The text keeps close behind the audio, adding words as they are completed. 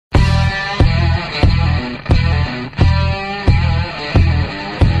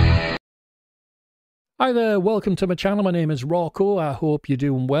Hi there, welcome to my channel. My name is Rocco. I hope you're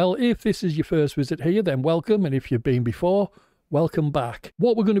doing well. If this is your first visit here, then welcome, and if you've been before, welcome back.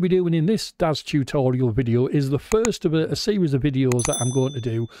 What we're going to be doing in this DAS tutorial video is the first of a series of videos that I'm going to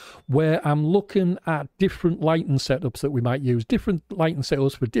do where I'm looking at different lighting setups that we might use, different lighting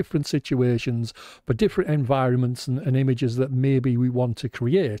setups for different situations, for different environments and images that maybe we want to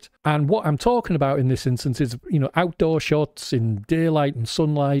create. And what I'm talking about in this instance is, outdoor shots in daylight and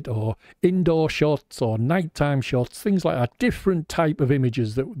sunlight, or indoor shots or nighttime shots, things like that, different type of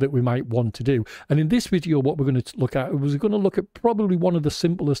images that we might want to do. And in this video, what we're going to look at is we're going to look at probably one of the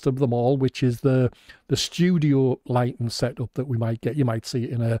simplest of them all, which is the studio lighting setup that we might get. You might see it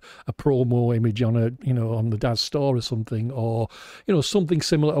in a promo image on on the DAS store or something, or something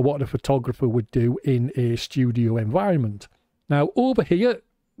similar to what a photographer would do in a studio environment. Now over here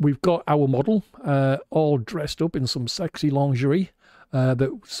we've got our model all dressed up in some sexy lingerie.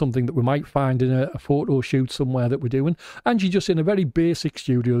 Something that we might find in a photo shoot somewhere that we're doing, and she's just in a very basic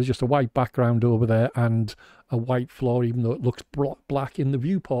studio. There's just a white background over there and a white floor, even though it looks black in the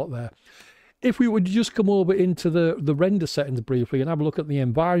viewport there. If we would just come over into the render settings briefly and have a look at the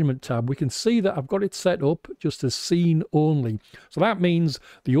environment tab, we can see that I've got it set up just as scene only. So that means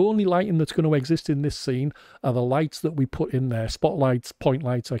the only lighting that's going to exist in this scene are the lights that we put in there, spotlights, point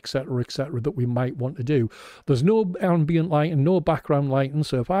lights, etc., that we might want to do. There's no ambient lighting, no background lighting.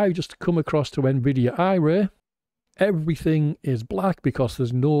 So if I just come across to NVIDIA iRay, everything is black because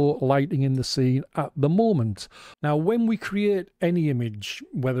there's no lighting in the scene at the moment. Now, when we create any image,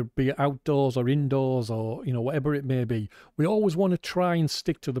 whether it be outdoors or indoors or whatever it may be, we always want to try and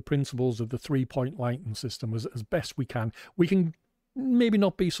stick to the principles of the 3-point lighting system as best we can. We can maybe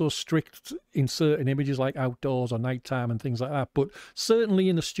not be so strict in certain images like outdoors or nighttime and things like that, but certainly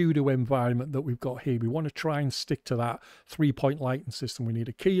in the studio environment that we've got here, we want to try and stick to that 3-point lighting system. We need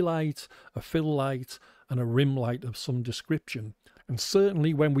a key light, a fill light, and a rim light of some description. And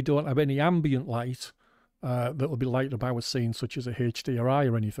certainly when we don't have any ambient light that will be lighting up our scene, such as a HDRI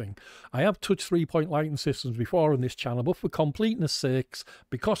or anything. I have touched 3-point lighting systems before on this channel, but for completeness sakes,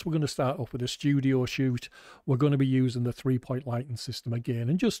 because we're going to start off with a studio shoot, we're going to be using the 3-point lighting system again,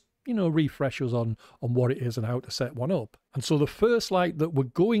 and just refresh us on what it is and how to set one up. And so the first light that we're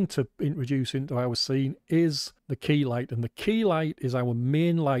going to introduce into our scene is the key light, and the key light is our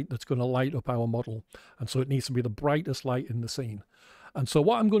main light that's going to light up our model, and so it needs to be the brightest light in the scene. And so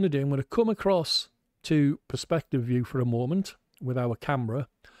what I'm going to do, I'm going to come across to perspective view for a moment with our camera,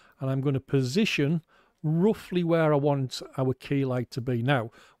 and I'm going to position roughly where I want our key light to be. Now,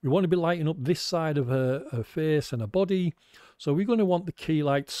 we want to be lighting up this side of her face and her body, so we're going to want the key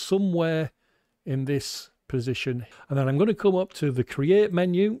light somewhere in this position. And then I'm going to come up to the create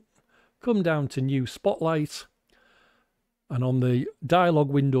menu, come down to new spotlight, and on the dialog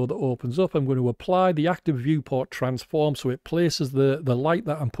window that opens up, I'm going to apply the active viewport transform, so it places the light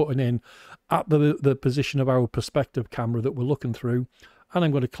that I'm putting in at the position of our perspective camera that we're looking through, and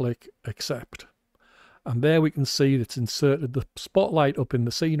I'm going to click accept. And there we can see it's inserted the spotlight up in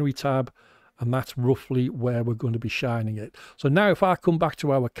the scenery tab, and that's roughly where we're going to be shining it. So now if I come back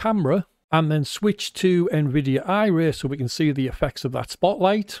to our camera and then switch to NVIDIA iRay so we can see the effects of that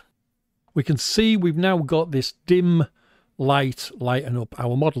spotlight, we can see we've now got this dim light lighting up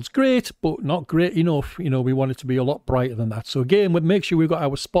our models. Great, but not great enough. We want it to be a lot brighter than that. So again, we'll make sure we've got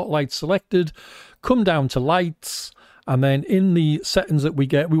our spotlight selected, come down to lights, and then in the settings that we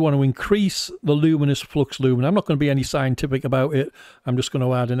get, we want to increase the luminous flux lumen. I'm not going to be any scientific about it. I'm just going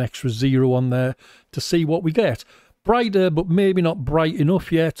to add an extra 0 on there to see what we get. Brighter, but maybe not bright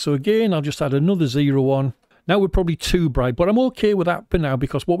enough yet. So again, I'll just add another 0 on. Now we're probably too bright, but I'm okay with that for now,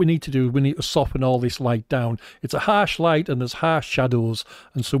 because what we need to do is we need to soften all this light down. It's a harsh light and there's harsh shadows,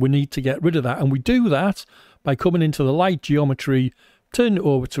 and so we need to get rid of that. And we do that by coming into the light geometry, turn it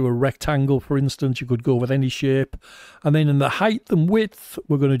over to a rectangle, for instance. You could go with any shape. And then in the height and width,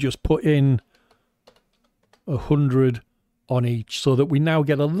 we're going to just put in 100 on each, so that we now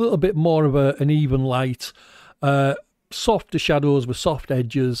get a little bit more of an even light. Softer shadows with soft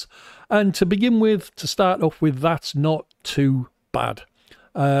edges, and to begin with, to start off with, that's not too bad.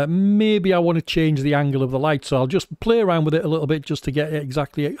 Maybe I want to change the angle of the light, so I'll just play around with it a little bit just to get it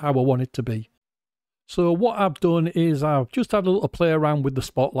exactly how I want it to be. So what I've done is I've just had a little play around with the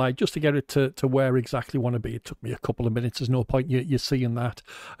spotlight just to get it to where exactly I want to be. It took me a couple of minutes. There's no point you seeing that.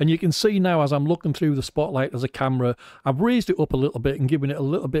 And you can see now as I'm looking through the spotlight as a camera, I've raised it up a little bit and given it a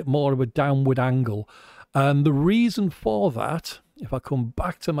little bit more of a downward angle. And the reason for that, if I come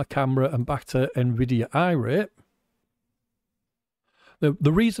back to my camera and back to NVIDIA iRay,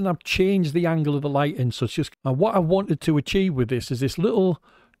 the reason I've changed the angle of the light in, so it's just what I wanted to achieve with this is this little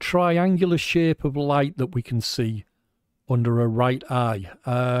triangular shape of light that we can see under her right eye.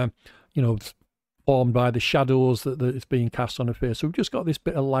 You know, formed by the shadows that is being cast on her face. So we've just got this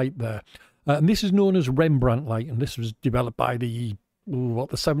bit of light there. And this is known as Rembrandt light, and this was developed by the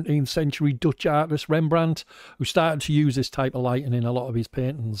 17th century Dutch artist Rembrandt, who started to use this type of lighting in a lot of his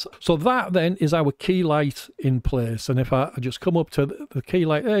paintings. So that then is our key light in place. And if I just come up to the key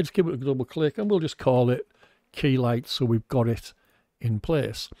light there, just give it a double click, and we'll just call it key light, so we've got it in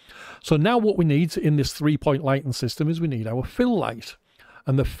place. So now what we need in this 3-point lighting system is we need our fill light.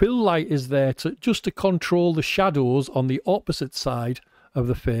 And the fill light is there just to control the shadows on the opposite side of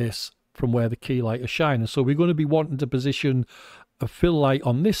the face from where the key light is shining. So we're going to be wanting to position a fill light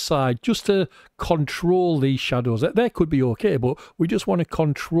on this side just to control these shadows. There could be okay, but we just want to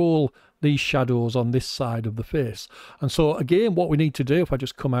control these shadows on this side of the face. And so again, what we need to do, if I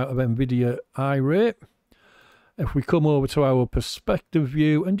just come out of NVIDIA iRay, if we come over to our perspective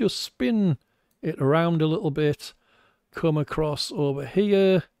view and just spin it around a little bit, come across over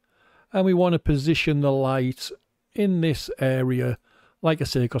here, and we want to position the light in this area, like I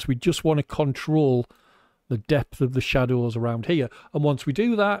say, because we just want to control the depth of the shadows around here. And once we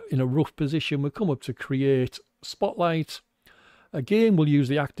do that in a rough position, we'll come up to create spotlight. Again, we'll use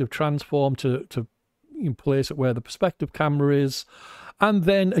the active transform to place it where the perspective camera is. And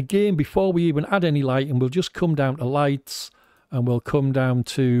then again, before we even add any lighting, we'll just come down to lights, and we'll come down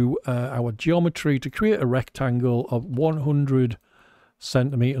to our geometry to create a rectangle of 100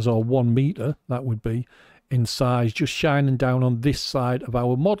 centimeters, or 1 meter, that would be, in size, just shining down on this side of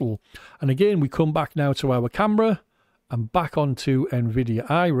our model. And again, we come back now to our camera and back onto NVIDIA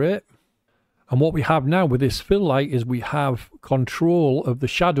iRay. And what we have now with this fill light is we have control of the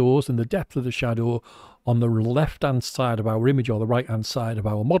shadows and the depth of the shadow on the left-hand side of our image, or the right-hand side of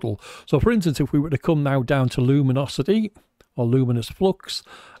our model. So for instance, if we were to come now down to luminosity, or luminous flux,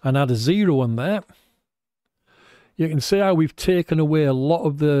 and add a 0 on there, you can see how we've taken away a lot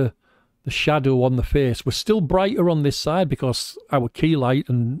of the shadow on the face. We're still brighter on this side because our key light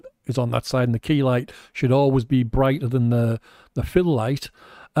is on that side, and the key light should always be brighter than the fill light.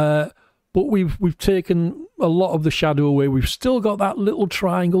 But we've taken a lot of the shadow away. We've still got that little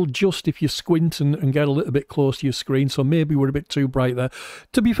triangle just if you squint and get a little bit close to your screen, so maybe we're a bit too bright there.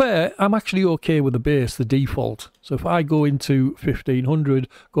 To be fair, I'm actually okay with the base, the default. So if I go into 1500,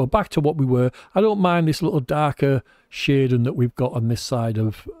 go back to what we were, I don't mind this little darker shading that we've got on this side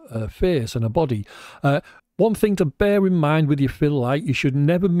of face and a body. One thing to bear in mind with your fill light, you should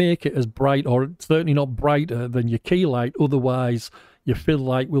never make it as bright, or certainly not brighter than your key light, otherwise your fill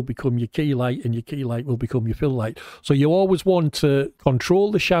light will become your key light, and your key light will become your fill light. So you always want to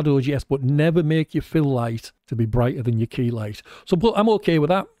control the shadows, yes, but never make your fill light to be brighter than your key light. So but I'm okay with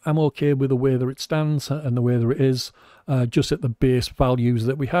that. I'm okay with the way that it stands and the way that it is, just at the base values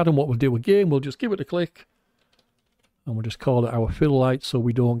that we had. And what we'll do again, we'll just give it a click, and we'll just call it our fill light so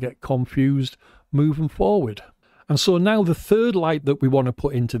we don't get confused moving forward. And so now the third light that we want to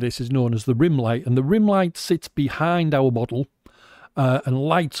put into this is known as the rim light. And the rim light sits behind our model and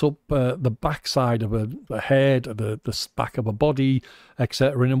lights up the back side of a head, the back of a body,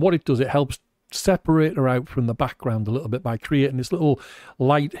 etc. And what it does, it helps separate her out from the background a little bit by creating this little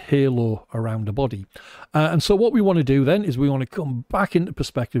light halo around the body. And so what we want to do then is we want to come back into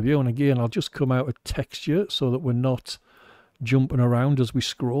perspective view. And again, I'll just come out of texture so that we're not jumping around as we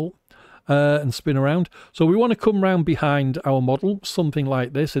scroll and spin around. So we want to come round behind our model, something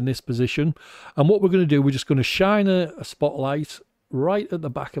like this, in this position. And what we're going to do, we're just going to shine a spotlight right at the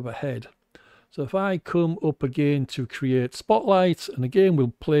back of her head. So if I come up again to create spotlight, and again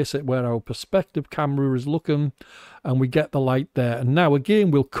we'll place it where our perspective camera is looking, and we get the light there. And now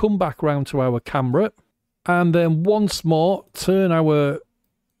again we'll come back round to our camera, and then once more turn our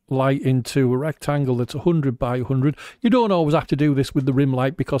light into a rectangle that's 100 by 100. You don't always have to do this with the rim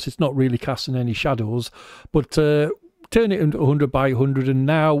light because it's not really casting any shadows, but turn it into 100 by 100, and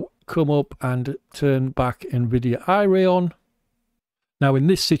now come up and turn back NVIDIA iRay on. Now in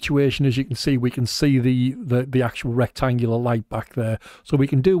this situation, as you can see, we can see the actual rectangular light back there. So we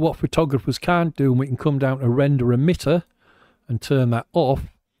can do what photographers can't do, and we can come down to render emitter and turn that off,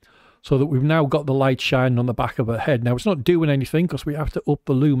 so that we've now got the light shining on the back of her head. Now it's not doing anything because we have to up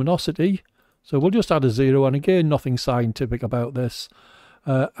the luminosity. So we'll just add a 0, and again, nothing scientific about this.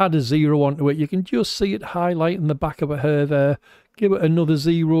 Add a 0 onto it. You can just see it highlighting the back of her hair there. Give it another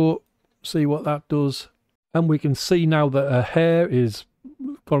 0, see what that does. And we can see now that her hair is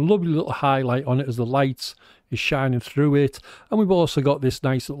got a lovely little highlight on it as the light is shining through it. And we've also got this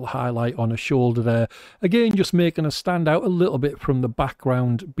nice little highlight on her shoulder there. Again, just making her stand out a little bit from the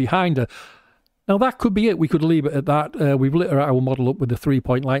background behind her. Now that could be it. We could leave it at that. We've lit our model up with the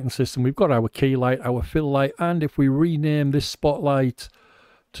 3-point lighting system. We've got our key light, our fill light, and if we rename this spotlight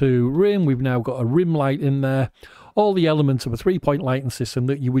to rim, we've now got a rim light in there. All the elements of a 3-point lighting system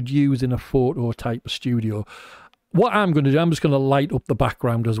that you would use in a photo type of studio. What I'm going to do, I'm just going to light up the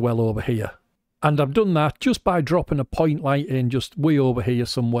background as well over here. And I've done that just by dropping a point light in just way over here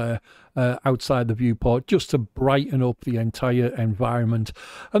somewhere outside the viewport, just to brighten up the entire environment.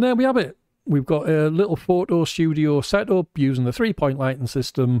 And there we have it. We've got a little photo studio set up using the 3-point lighting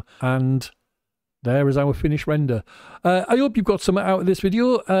system, and there is our finished render. I hope you've got something out of this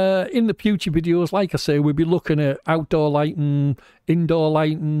video. In the future videos, like I say, we'll be looking at outdoor lighting, indoor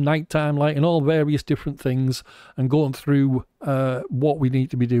lighting, nighttime lighting, all various different things, and going through what we need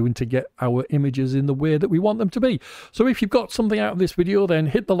to be doing to get our images in the way that we want them to be. So if you've got something out of this video, then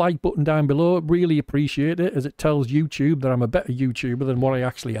hit the like button down below. Really appreciate it, as it tells YouTube that I'm a better YouTuber than what I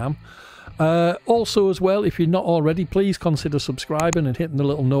actually am. Also as well, if you're not already, please consider subscribing and hitting the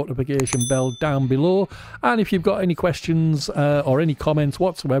little notification bell down below. And if you've got any questions or any comments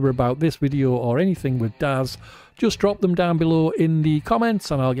whatsoever about this video or anything with Daz, just drop them down below in the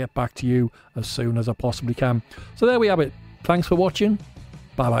comments and I'll get back to you as soon as I possibly can. So there we have it. Thanks for watching.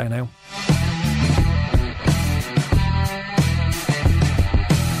 Bye bye now.